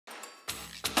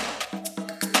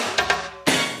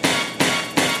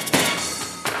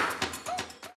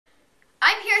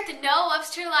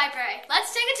Webster Library.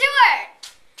 Let's take a tour!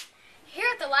 Here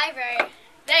at the library,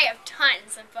 they have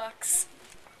tons of books.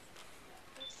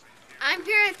 I'm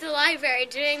here at the library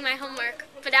doing my homework,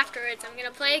 but afterwards I'm going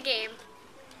to play a game.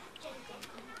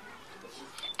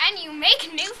 And you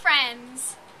make new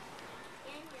friends.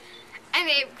 And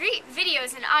they have great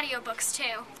videos and audiobooks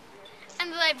too.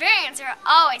 And the librarians are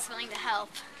always willing to help.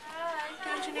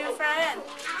 Who's your new friend?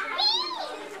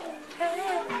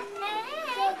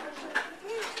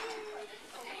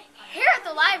 Here at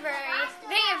the library,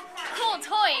 they have cool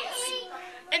toys.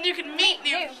 And you can meet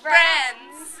new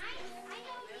friends.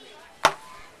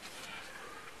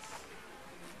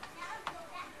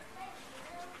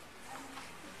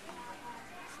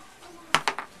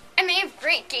 And they have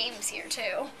great games here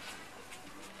too.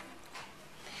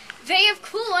 They have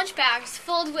cool lunch bags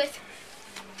filled with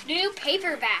new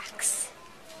paperbacks.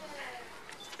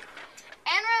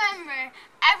 And remember,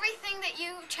 everything that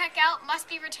you check out must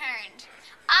be returned.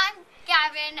 I'm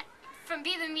Gavin from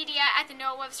Be the Media at the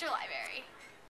Webster Library.